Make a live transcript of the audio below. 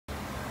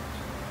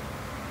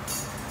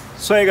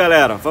Isso aí,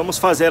 galera, vamos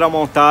fazer a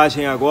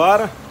montagem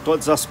agora,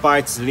 todas as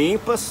partes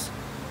limpas,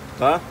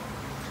 tá?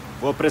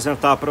 Vou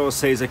apresentar para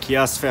vocês aqui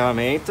as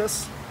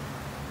ferramentas.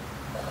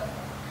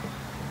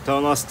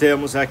 Então nós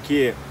temos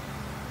aqui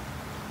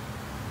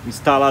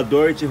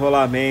instalador de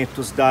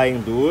rolamentos da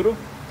Enduro,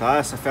 tá?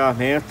 Essa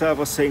ferramenta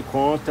você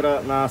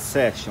encontra na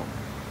Session,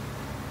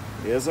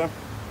 beleza?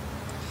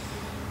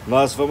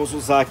 Nós vamos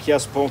usar aqui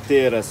as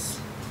ponteiras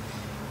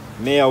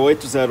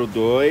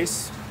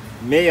 6802,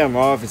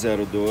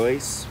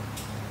 6902,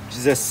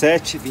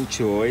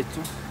 1728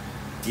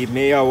 e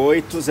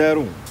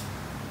 6801,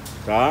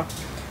 tá?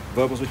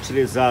 Vamos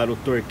utilizar o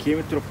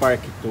torquímetro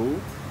Park Tool.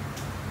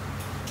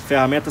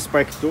 Ferramentas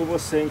Park Tool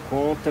você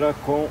encontra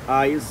com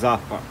a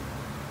Isapa,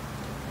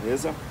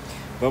 beleza?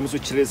 Vamos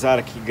utilizar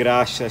aqui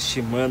graxa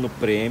Shimano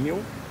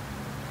Premium,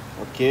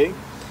 ok?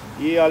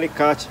 E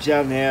alicate de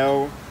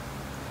anel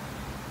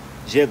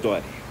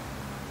G-Dory,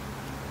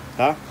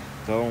 tá?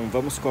 Então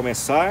vamos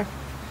começar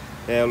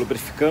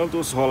lubrificando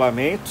os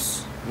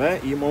rolamentos,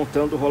 né? E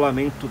montando o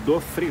rolamento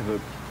do Free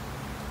Hub.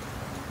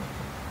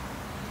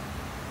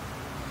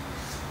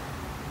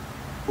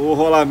 O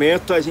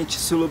rolamento a gente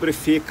se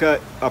lubrifica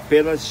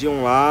apenas de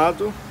um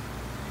lado,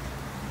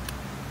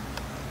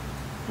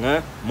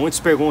 né? Muitos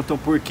perguntam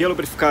por que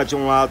lubrificar de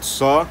um lado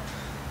só,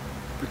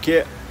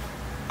 porque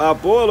a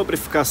boa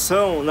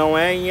lubrificação não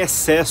é em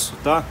excesso,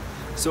 tá?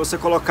 Se você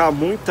colocar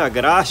muita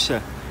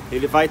graxa,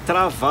 ele vai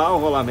travar o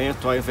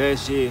rolamento ao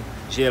invés de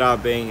girar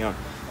bem, ó.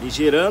 E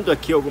girando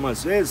aqui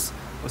algumas vezes,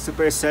 você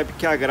percebe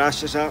que a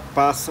graxa já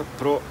passa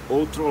pro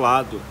outro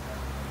lado,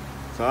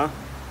 tá?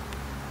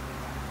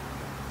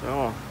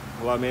 Então, ó,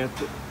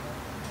 rolamento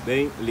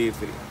bem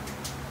livre.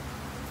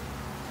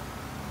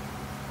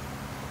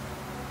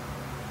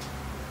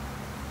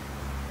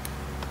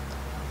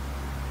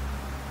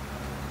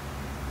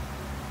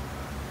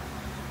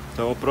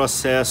 Então o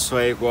processo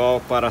é igual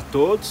para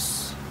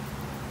todos.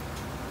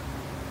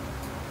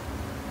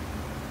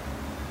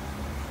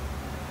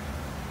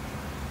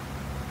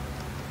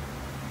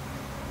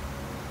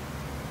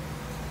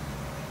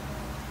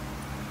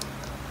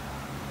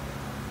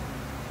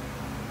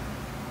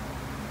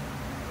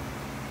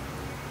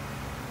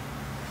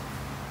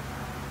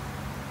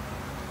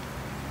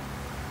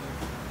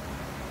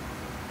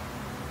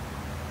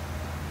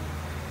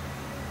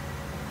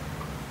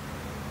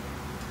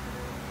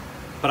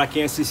 Para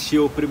quem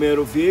assistiu o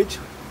primeiro vídeo,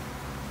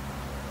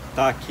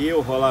 tá aqui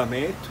o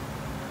rolamento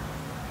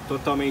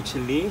totalmente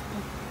limpo.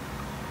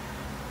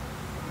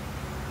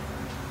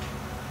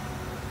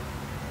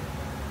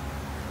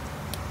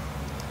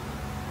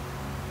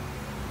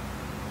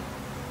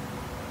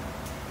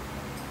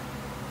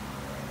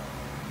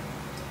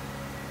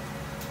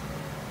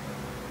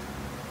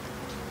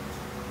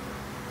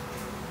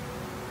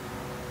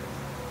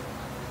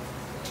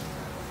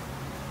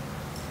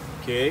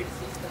 Ok.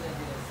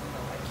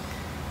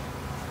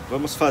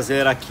 Vamos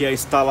fazer aqui a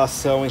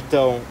instalação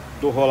então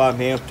do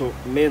rolamento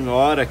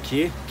menor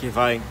aqui, que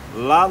vai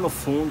lá no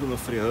fundo no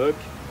Free Hub.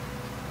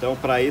 Então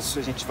para isso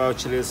a gente vai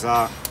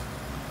utilizar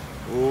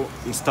o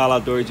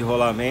instalador de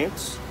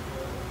rolamentos.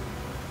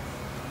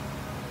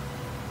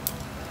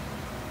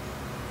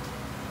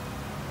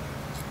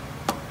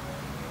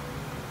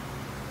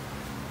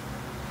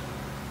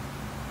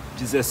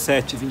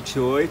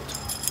 (1728)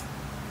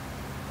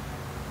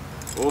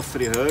 o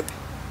Free Hub,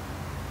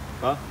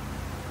 tá?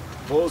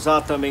 Vou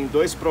usar também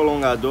dois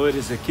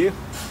prolongadores aqui,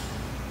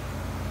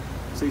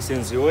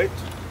 608.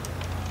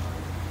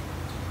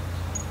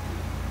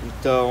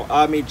 Então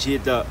a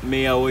medida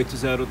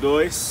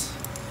 6802,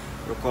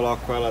 eu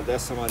coloco ela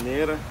dessa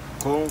maneira,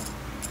 com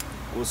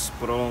os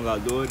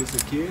prolongadores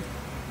aqui.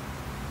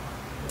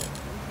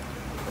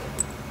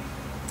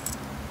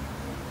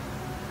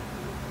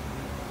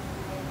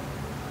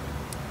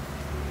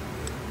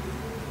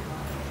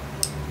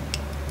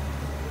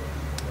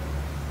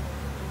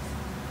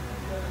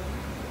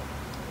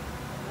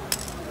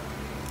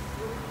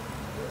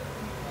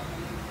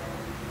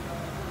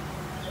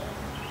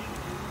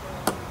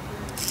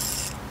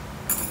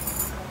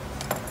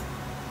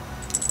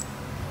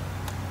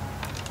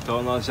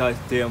 Então nós já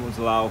temos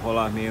lá o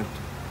rolamento,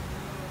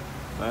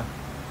 né,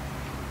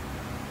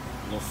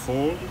 no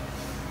fundo,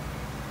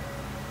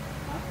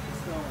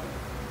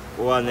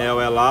 o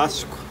anel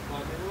elástico.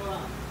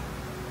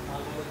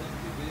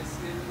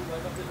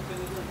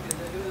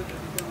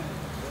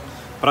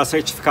 Para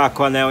certificar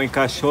que o anel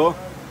encaixou,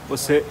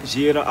 você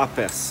gira a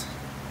peça.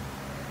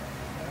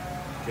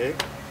 Ok?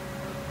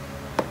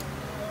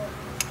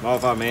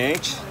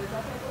 Novamente.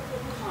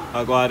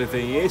 Agora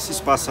vem esse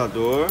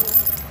espaçador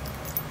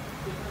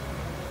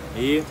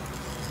e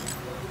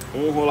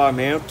um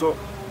rolamento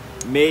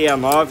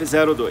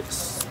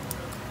 6902.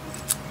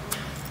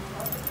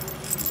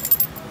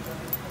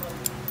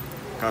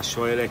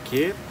 Encaixou ele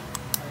aqui.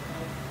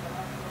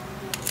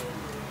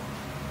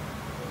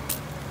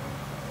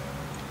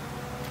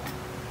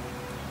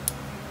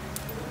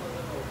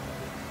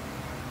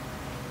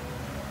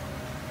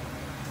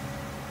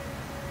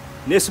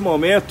 Nesse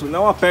momento,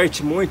 não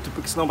aperte muito,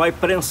 porque senão vai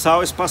prensar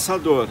o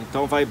espaçador.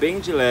 Então vai bem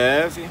de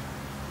leve,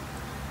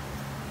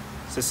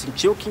 Você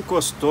sentiu que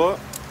encostou,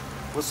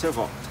 você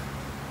volta.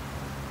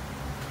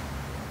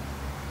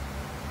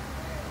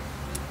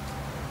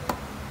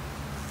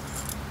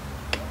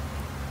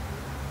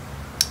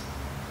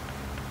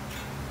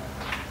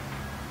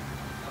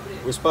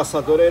 O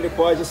espaçador ele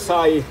pode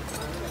sair,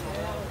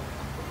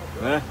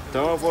 né?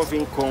 Então eu vou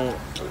vir com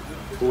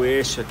o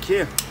eixo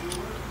aqui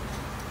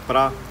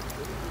para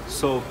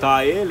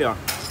soltar ele, ó,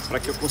 para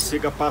que eu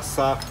consiga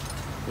passar,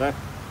 né?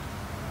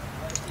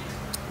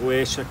 O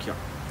eixo aqui,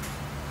 ó.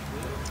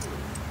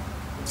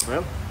 Tá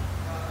vendo?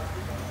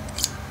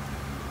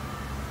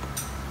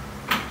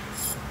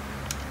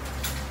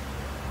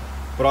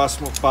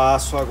 Próximo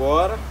passo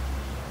agora.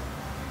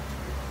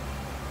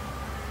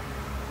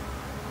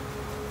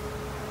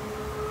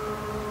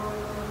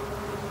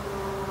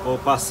 Vou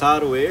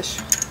passar o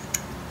eixo.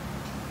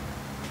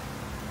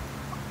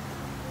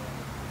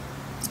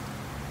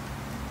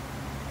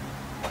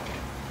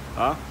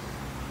 Tá?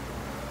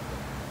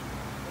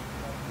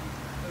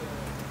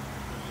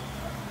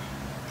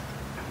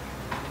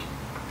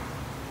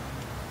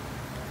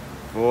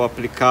 Vou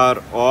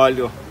aplicar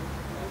óleo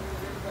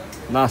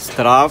nas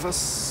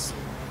travas.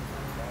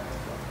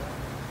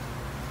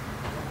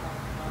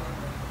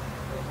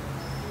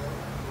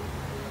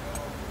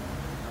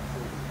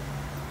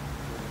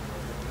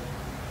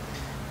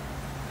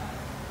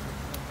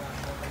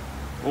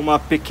 Uma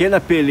pequena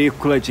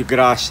película de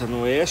graxa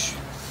no eixo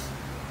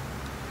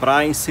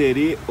para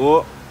inserir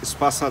o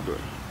espaçador.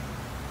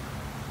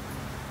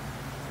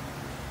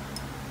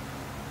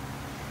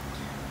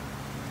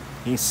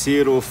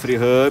 Insiro o free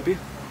hub.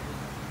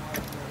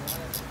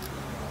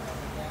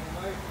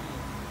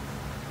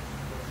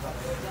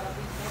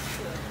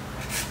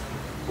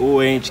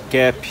 O end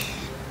cap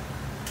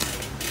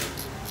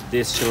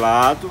deste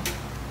lado.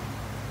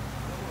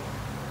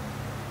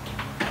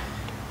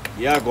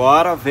 E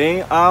agora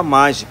vem a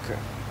mágica.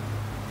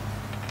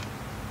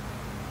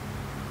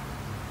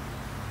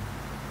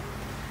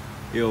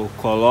 Eu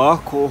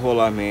coloco o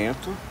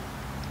rolamento.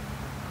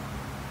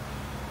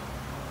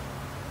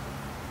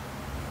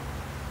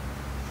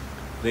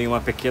 Vem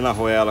uma pequena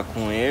arruela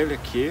com ele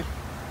aqui.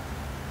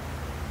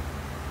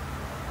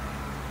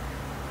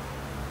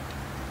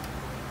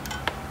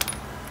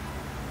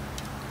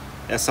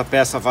 Essa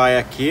peça vai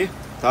aqui,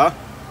 tá?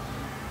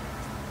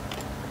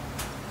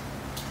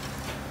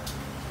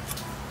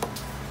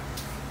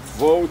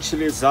 Vou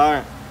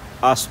utilizar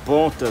as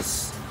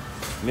pontas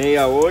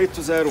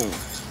 6801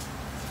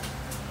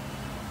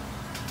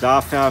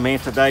 da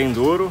ferramenta da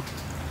Enduro,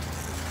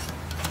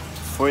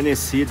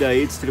 fornecida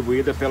e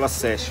distribuída pela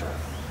Session.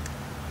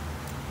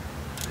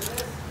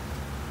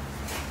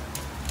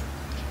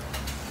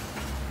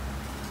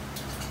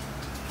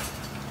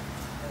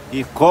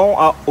 E com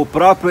o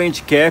próprio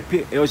end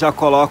cap eu já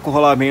coloco o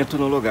rolamento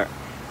no lugar.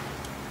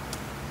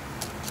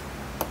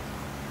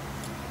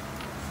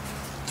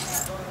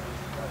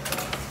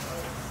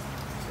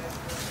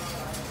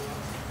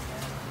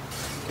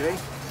 Ok?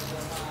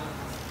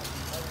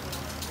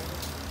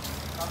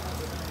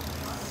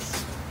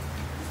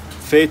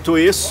 Feito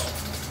isso,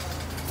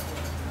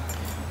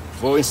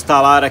 vou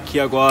instalar aqui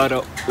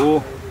agora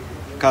o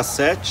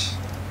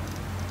cassete.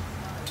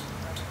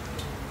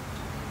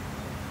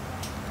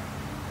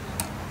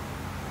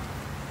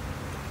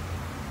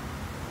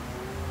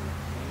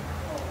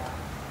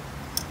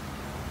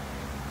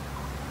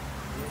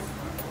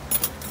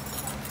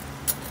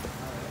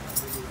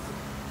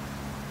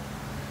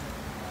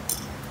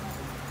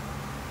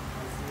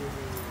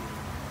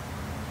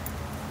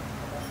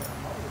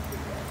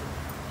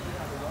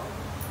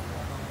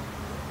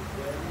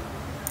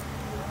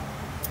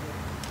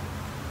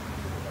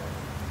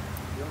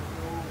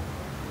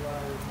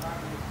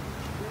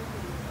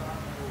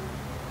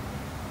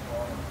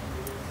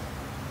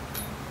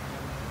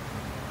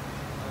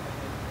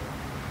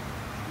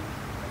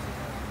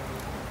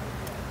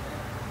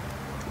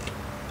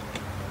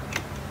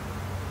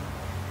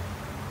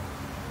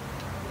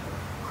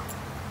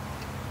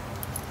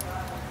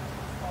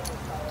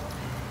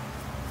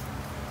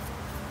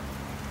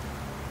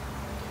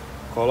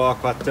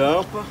 Coloco a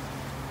tampa.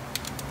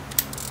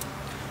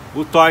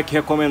 O torque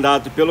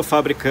recomendado pelo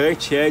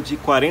fabricante é de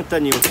 40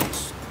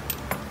 newtons.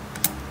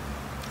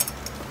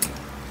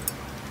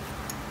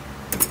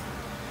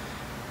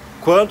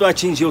 Quando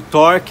atingir o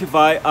torque,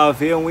 vai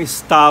haver um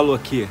estalo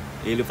aqui.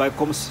 Ele vai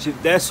como se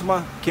desse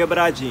uma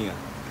quebradinha.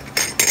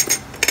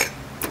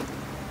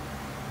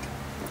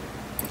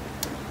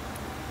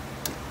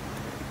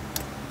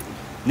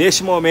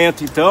 Neste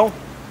momento, então,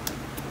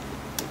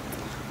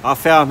 a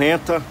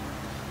ferramenta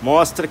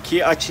mostra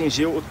que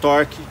atingiu o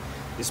torque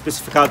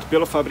especificado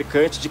pelo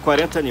fabricante de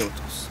 40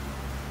 newtons.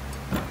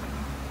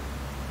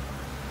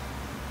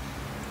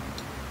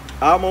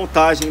 A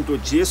montagem do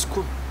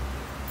disco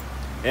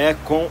é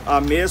com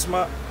a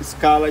mesma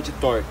escala de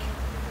torque,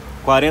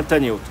 40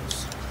 newtons.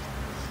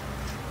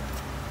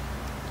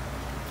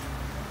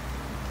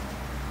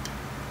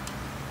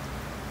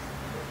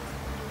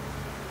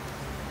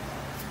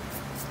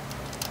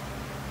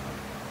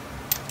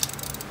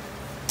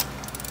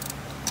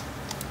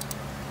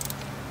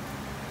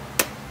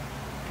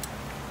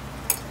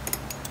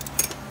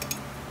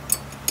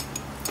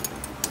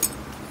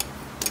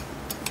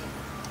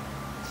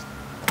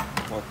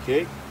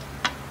 ok?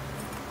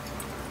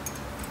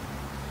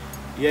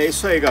 E é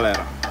isso aí,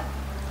 galera.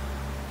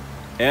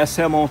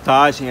 Essa é a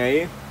montagem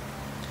aí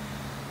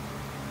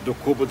do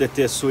cubo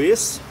DT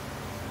SWISS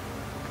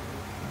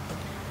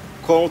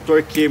com o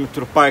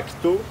torquímetro Park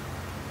Tool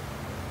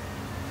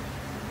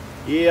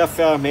e a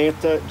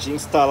ferramenta de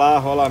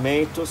instalar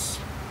rolamentos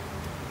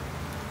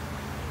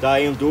da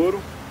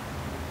Enduro,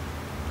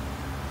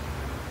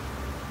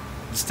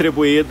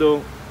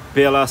 distribuído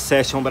pela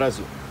Session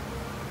Brasil.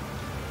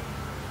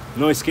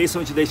 Não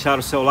esqueçam de deixar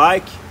o seu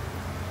like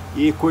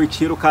e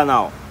curtir o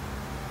canal.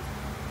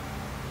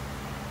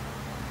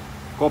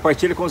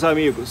 Compartilhe com os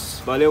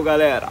amigos. Valeu,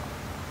 galera!